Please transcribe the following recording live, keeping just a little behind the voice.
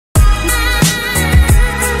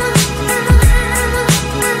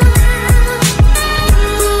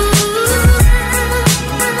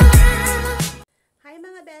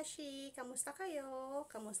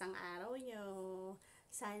Kamusta ang araw nyo?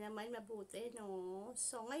 Sana naman mabuti, no?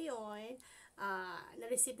 So, ngayon,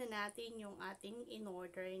 na-receive na natin yung ating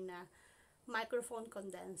in-order na microphone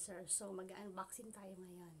condenser. So, mag-unboxing tayo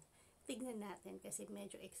ngayon. Tignan natin kasi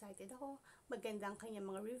medyo excited ako. Magandang kanyang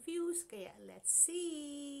mga reviews, kaya let's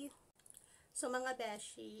see! So, mga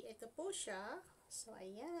beshi, ito po siya. So,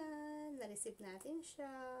 ayan, na-receive natin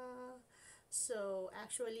siya. So,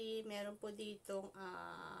 actually, meron po ditong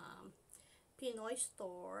Pinoy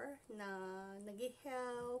store na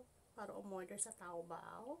nag-help para umorder sa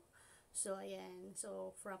Taobao. So, ayan.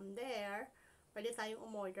 So, from there, pwede tayong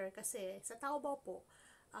umorder kasi sa Taobao po,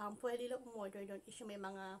 pwede lang umorder doon is yung may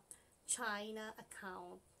mga China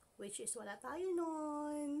account, which is wala tayo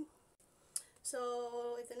nun. So,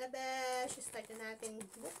 ito na besh. Start na natin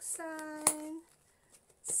buksan.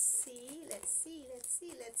 Let's see.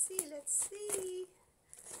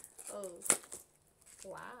 Oh,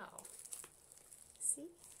 wow. See?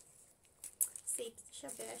 Safe siya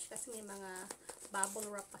besh kasi may mga bubble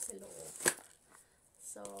wrap pa sa loob.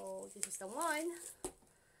 So, this is the one.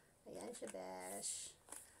 Ayan siya besh.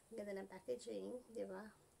 Ang ganda ng packaging, di ba?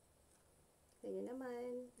 Ganyan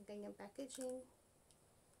naman, ganyang packaging.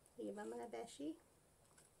 Di ba mga beshi?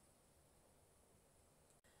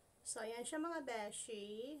 So, ayan siya mga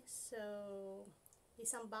beshi. So,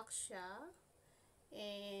 isang box siya.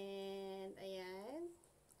 And, ayan.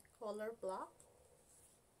 Color block.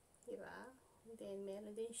 Diba? And then,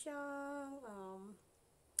 meron din siyang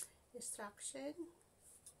instruction.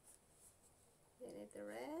 Then, ito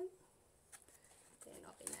rin. Then,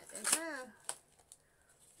 open natin ha.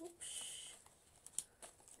 Oops.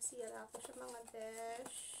 Sira ko siya mga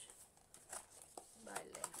besh.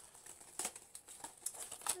 Bale.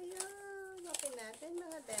 Ayan, open natin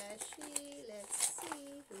mga beshi. Let's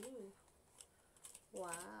see. Ooh.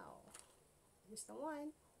 Wow. This is the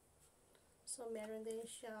one. So, meron din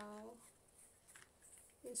siyang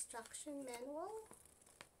instruction manual.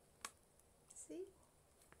 See?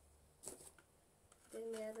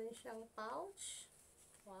 Then, meron siyang pouch.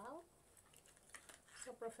 Wow.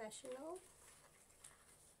 So, professional.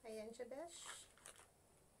 Ayan siya, besh.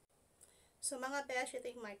 So, mga besh,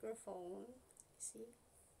 ito yung microphone. See?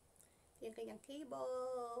 Yung kanyang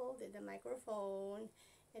cable, then the microphone,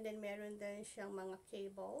 and then meron din siyang mga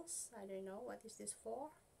cables. I don't know what is this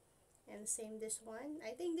for. And same this one.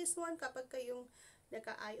 I think this one kapag kayong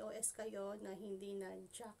naka-iOS kayo na hindi na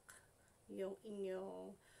jack yung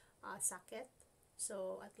inyong socket.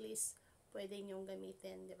 So at least pwede nyong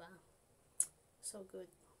gamitin, di ba? So good.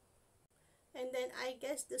 And then I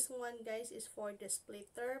guess this one guys is for the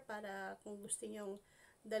splitter para kung gusto nyong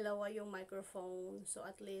dalawa yung microphone. So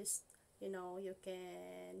at least you know, you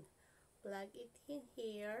can plug it in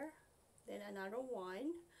here, then another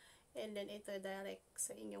one, and then ito direct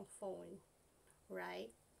sa inyong phone,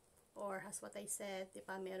 right? Or as what I said,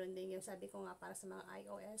 diba, meron din yung sabi ko nga para sa mga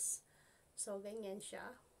iOS. So, ganyan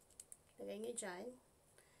siya. Lagay nyo dyan.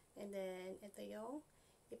 And then, ito yung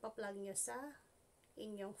ipa-plug nyo sa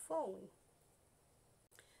inyong phone.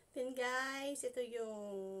 Then guys, ito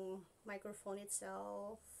yung microphone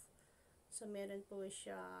itself. So, meron po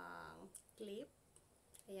siyang clip.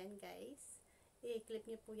 Ayan, guys. I-clip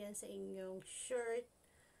nyo po yan sa inyong shirt.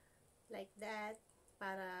 Like that.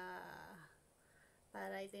 Para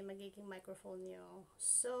ito yung magiging microphone nyo.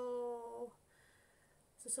 So,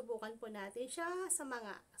 susubukan po natin siya sa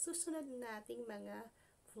mga susunod nating mga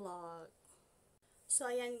vlog. So,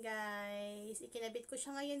 ayan, guys. Ikinabit ko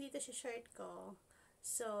siya ngayon dito sa shirt ko.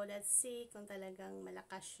 So, let's see kung talagang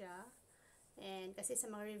malakas siya. And kasi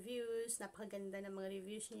sa mga reviews, napakaganda ng mga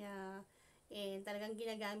reviews niya. And talagang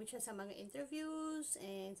ginagamit siya sa mga interviews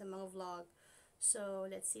and sa mga vlog. So,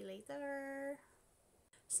 let's see later.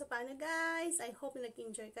 So, paano guys? I hope na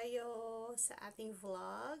nag-enjoy kayo sa ating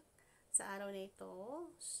vlog sa araw na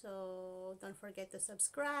ito. So, don't forget to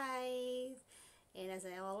subscribe. And as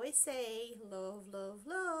I always say, love, love,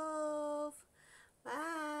 love.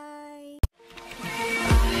 Bye!